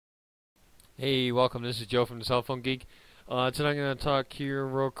Hey, welcome. This is Joe from the Cell Phone Geek. Today I'm going to talk here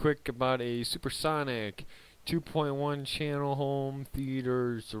real quick about a Supersonic 2.1 channel home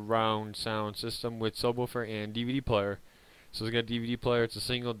theater surround sound system with subwoofer and DVD player. So it's got a DVD player. It's a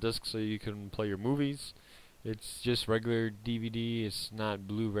single disc, so you can play your movies. It's just regular DVD. It's not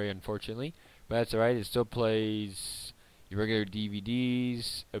Blu-ray, unfortunately, but that's alright. It still plays your regular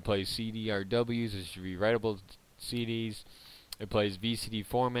DVDs. It plays CD-RWs, which should be writable CDs. It plays VCD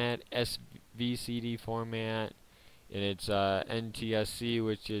format, SVCD format, and it's NTSC,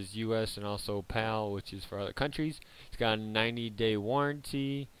 which is US, and also PAL, which is for other countries. It's got a 90-day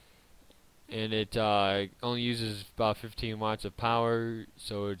warranty, and it only uses about 15 watts of power,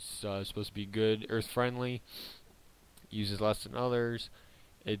 so it's supposed to be good, earth-friendly. Uses less than others.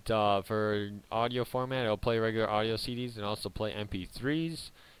 It for audio format, it'll play regular audio CDs and also play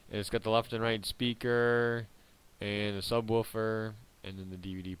MP3s. And it's got the left and right speaker and a subwoofer, and then the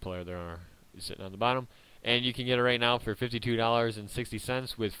DVD player is sitting on the bottom. And you can get it right now for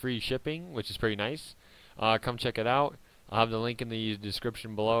 $52.60 with free shipping, which is pretty nice. Come check it out. I'll have the link in the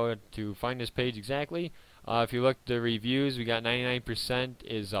description below to find this page exactly. If you look at the reviews, we got 99%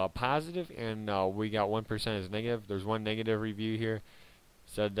 is positive, and we got 1% is negative. There's one negative review here.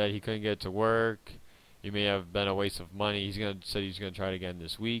 Said that he couldn't get it to work. It may have been a waste of money. Said he's gonna try it again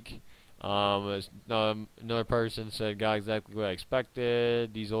this week. Another person said got exactly what I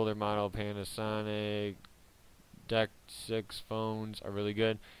expected. These older model Panasonic Deck 6 phones are really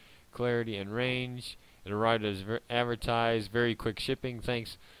good. Clarity and range. It arrived as advertised. Very quick shipping.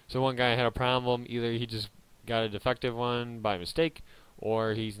 Thanks. So one guy had a problem. Either he just got a defective one by mistake,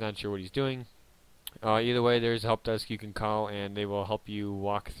 or he's not sure what he's doing. Either way, there's a help desk you can call, and they will help you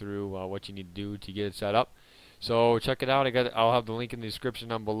walk through what you need to do to get it set up. So check it out. I'll have the link in the description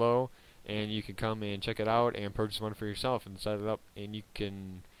down below, and you can come and check it out and purchase one for yourself and set it up, and you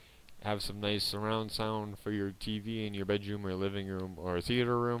can have some nice surround sound for your TV in your bedroom or living room or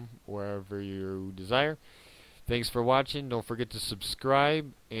theater room, wherever you desire. Thanks for watching. Don't forget to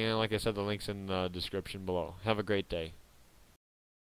subscribe, and like I said, the link's in the description below. Have a great day.